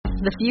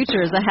The future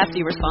is a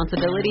hefty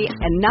responsibility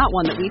and not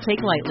one that we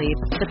take lightly.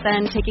 But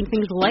then, taking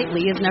things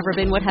lightly has never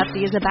been what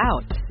Hefty is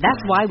about. That's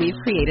why we've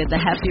created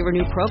the Hefty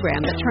Renew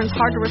program that turns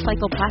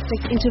hard-to-recycle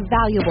plastics into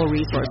valuable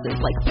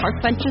resources like park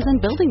benches and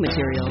building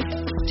materials.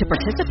 To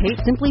participate,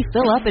 simply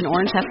fill up an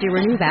orange Hefty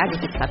Renew bag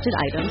with accepted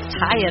items,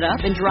 tie it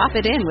up, and drop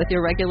it in with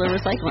your regular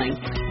recycling.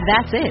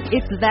 That's it.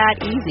 It's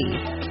that easy.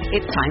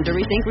 It's time to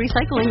rethink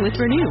recycling with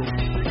Renew.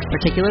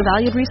 Particular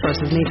valued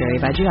resources may vary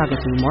by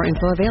geography. More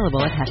info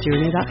available at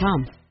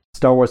heftyrenew.com.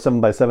 Star Wars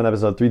 7x7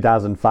 episode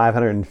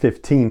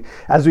 3515.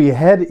 As we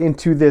head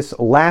into this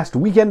last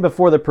weekend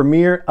before the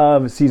premiere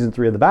of season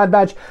 3 of The Bad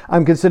Batch,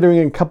 I'm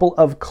considering a couple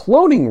of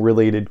cloning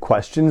related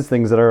questions,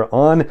 things that are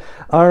on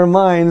our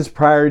minds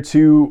prior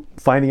to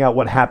finding out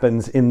what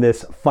happens in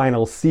this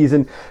final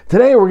season.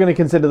 Today we're going to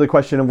consider the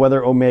question of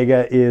whether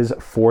Omega is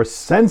Force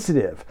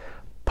sensitive.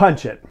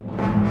 Punch it.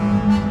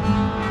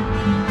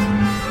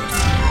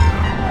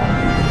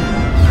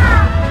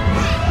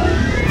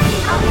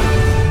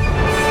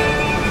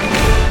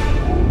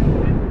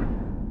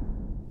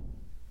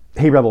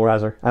 Hey Rebel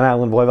Rouser, I'm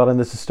Alan Voivod and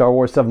this is Star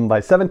Wars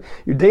 7x7,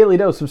 your daily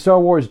dose of Star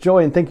Wars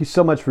joy, and thank you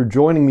so much for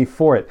joining me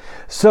for it.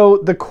 So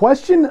the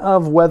question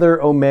of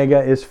whether Omega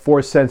is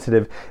Force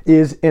sensitive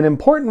is an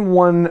important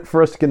one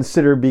for us to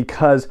consider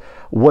because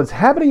what's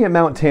happening at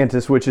Mount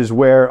Tantiss, which is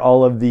where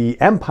all of the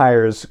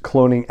Empire's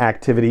cloning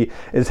activity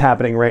is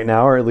happening right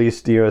now, or at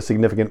least a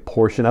significant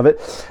portion of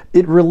it,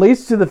 it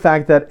relates to the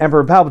fact that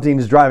Emperor Palpatine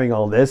is driving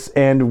all this,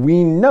 and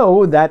we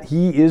know that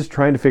he is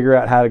trying to figure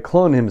out how to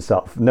clone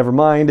himself. Never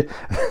mind,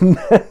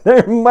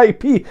 there might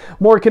be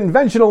more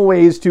conventional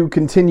ways to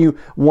continue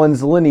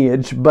one's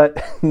lineage, but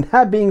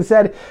that being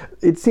said,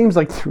 it seems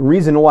like the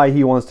reason why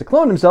he wants to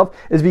clone himself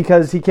is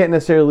because he can't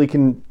necessarily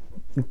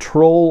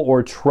control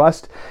or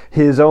trust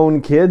his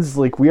own kids.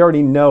 Like, we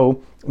already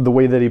know the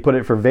way that he put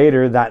it for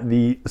Vader, that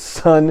the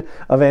son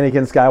of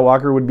Anakin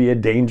Skywalker would be a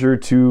danger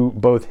to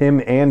both him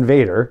and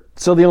Vader.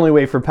 So the only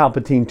way for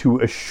Palpatine to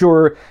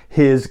assure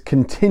his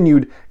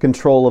continued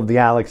control of the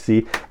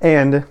galaxy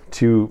and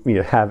to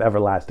have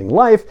everlasting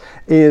life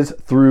is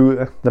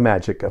through the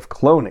magic of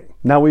cloning.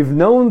 Now, we've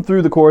known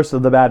through the course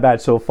of The Bad Batch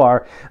so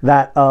far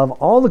that of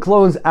all the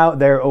clones out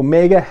there,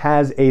 Omega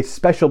has a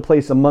special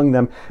place among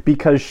them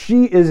because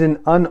she is an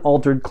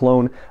unaltered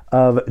clone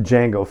of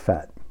Jango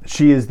Fett.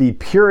 She is the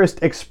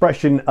purest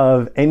expression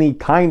of any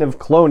kind of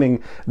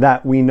cloning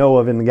that we know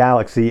of in the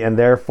galaxy, and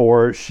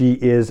therefore she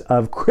is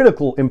of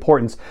critical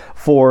importance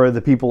for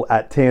the people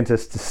at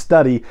Tantiss to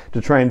study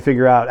to try and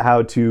figure out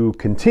how to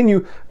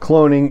continue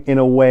cloning in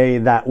a way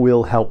that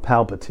will help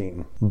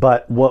Palpatine.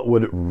 But what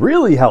would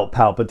really help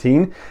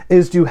Palpatine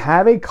is to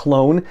have a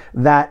clone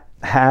that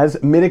has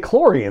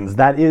midichlorians,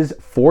 that is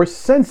Force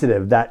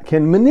sensitive, that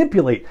can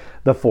manipulate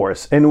the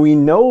Force. And we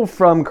know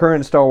from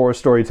current Star Wars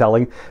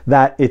storytelling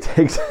that it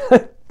takes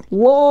a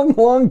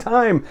long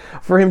time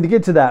for him to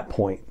get to that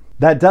point.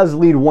 That does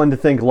lead one to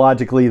think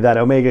logically that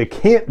Omega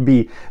can't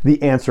be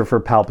the answer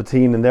for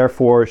Palpatine, and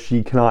therefore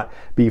she cannot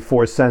be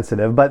Force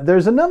sensitive. But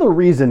there's another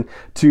reason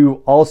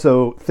to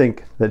also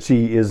think that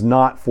she is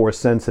not Force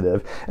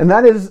sensitive, and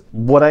that is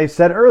what I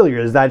said earlier,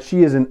 is that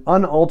she is an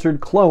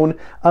unaltered clone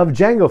of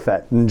Jango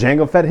Fett. And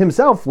Jango Fett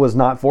himself was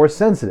not Force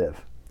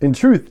sensitive. In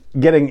truth,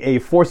 getting a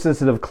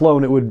Force-sensitive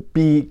clone, it would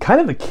be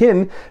kind of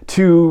akin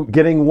to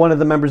getting one of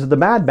the members of the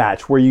Bad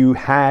Batch, where you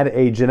had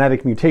a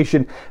genetic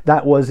mutation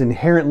that was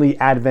inherently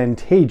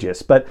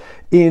advantageous. But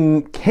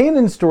in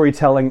canon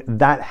storytelling,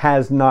 that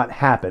has not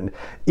happened.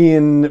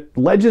 In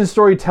legend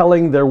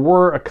storytelling, there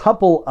were a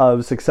couple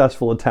of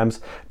successful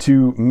attempts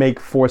to make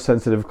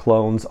Force-sensitive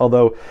clones,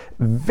 although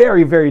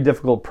very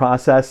difficult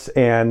process,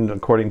 and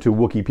according to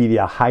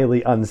Wikipedia,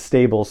 highly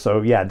unstable.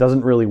 So yeah, it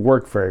doesn't really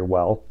work very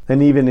well.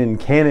 And even in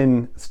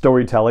canon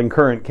storytelling,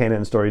 current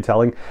canon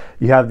storytelling,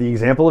 you have the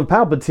example of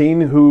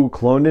Palpatine, who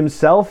cloned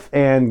himself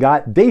and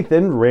got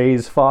Dathan,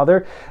 Rey's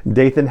father.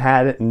 Dathan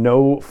had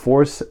no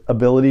Force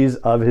abilities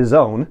of his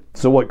own.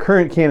 So what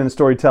current canon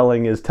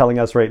storytelling is telling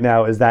us right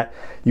now is that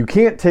you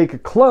can't take a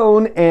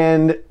clone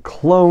and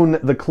clone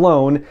the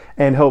clone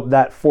and hope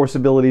that Force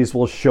abilities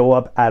will show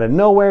up out of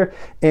nowhere.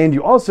 And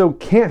you also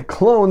can't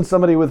clone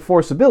somebody with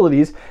Force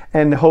abilities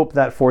and hope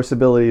that Force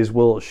abilities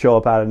will show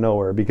up out of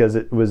nowhere, because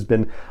it has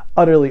been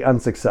utterly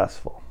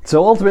unsuccessful.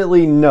 So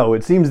ultimately, no.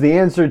 It seems the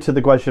answer to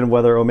the question of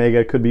whether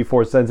Omega could be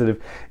Force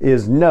sensitive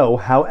is no.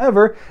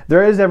 However,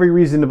 there is every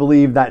reason to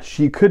believe that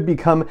she could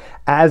become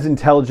as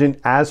intelligent,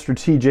 as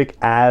strategic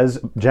as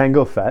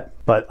Jango Fett.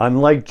 But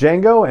unlike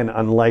Jango and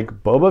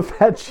unlike Boba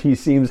Fett, she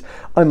seems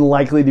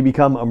unlikely to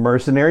become a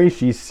mercenary.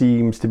 She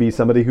seems to be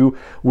somebody who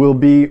will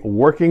be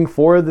working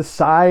for the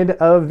side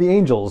of the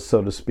Angels,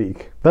 so to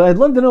speak. But I'd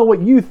love to know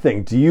what you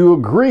think. Do you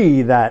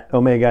agree that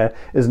Omega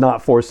is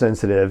not Force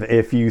sensitive?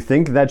 If you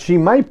think that she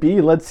might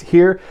be, let's let's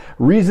hear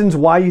reasons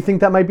why you think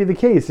that might be the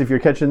case. If you're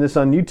catching this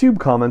on YouTube,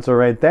 comments are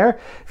right there.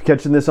 If you're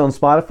catching this on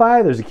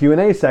Spotify, there's a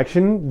Q&A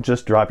section.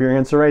 Just drop your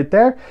answer right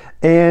there.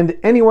 And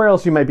anywhere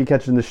else you might be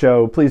catching the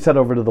show, please head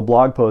over to the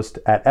blog post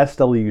at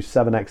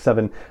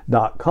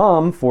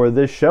sw7x7.com for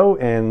this show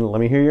and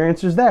let me hear your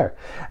answers there.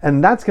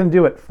 And that's going to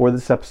do it for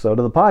this episode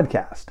of the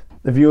podcast.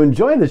 If you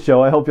enjoy the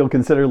show, I hope you'll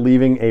consider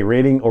leaving a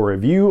rating or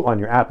review on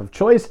your app of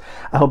choice.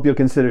 I hope you'll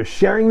consider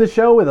sharing the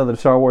show with other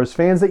Star Wars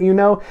fans that you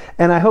know.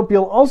 And I hope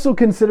you'll also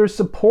consider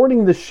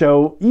supporting the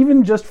show,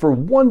 even just for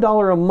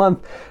 $1 a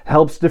month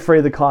helps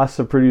defray the costs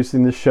of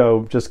producing the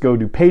show. Just go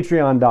to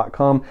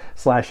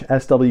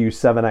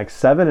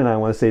patreon.com/SW7x7. And I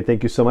want to say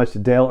thank you so much to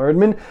Dale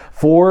Erdman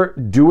for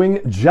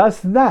doing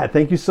just that.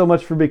 Thank you so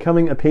much for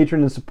becoming a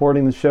patron and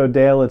supporting the show,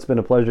 Dale. It's been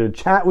a pleasure to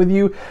chat with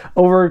you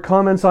over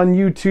comments on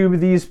YouTube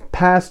these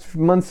past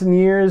months and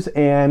years,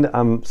 and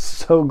I'm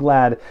so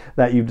glad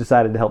that you've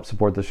decided to help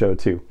support the show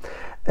too.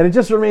 And it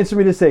just remains for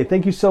me to say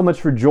thank you so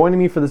much for joining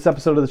me for this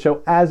episode of the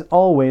show, as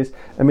always,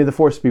 and may the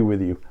Force be with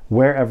you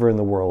wherever in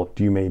the world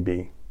you may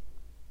be.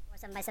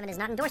 7x7 is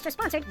not endorsed or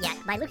sponsored yet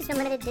by Lucasfilm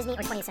Limited, Disney,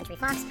 or 20th Century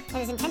Fox,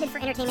 and is intended for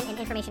entertainment and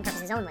information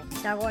purposes only.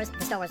 Star Wars,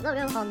 the Star Wars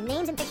logo, all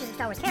names and pictures of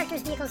Star Wars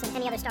characters, vehicles, and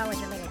any other Star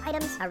Wars-related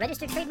items are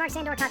registered trademarks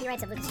and/or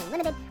copyrights of Lucasfilm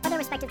Limited, or their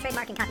respective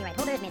trademark and copyright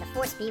holders. May the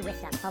Force be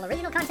with them. All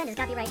original content is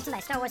copyright by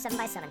Star Wars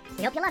 7x7.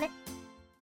 We hope you love it.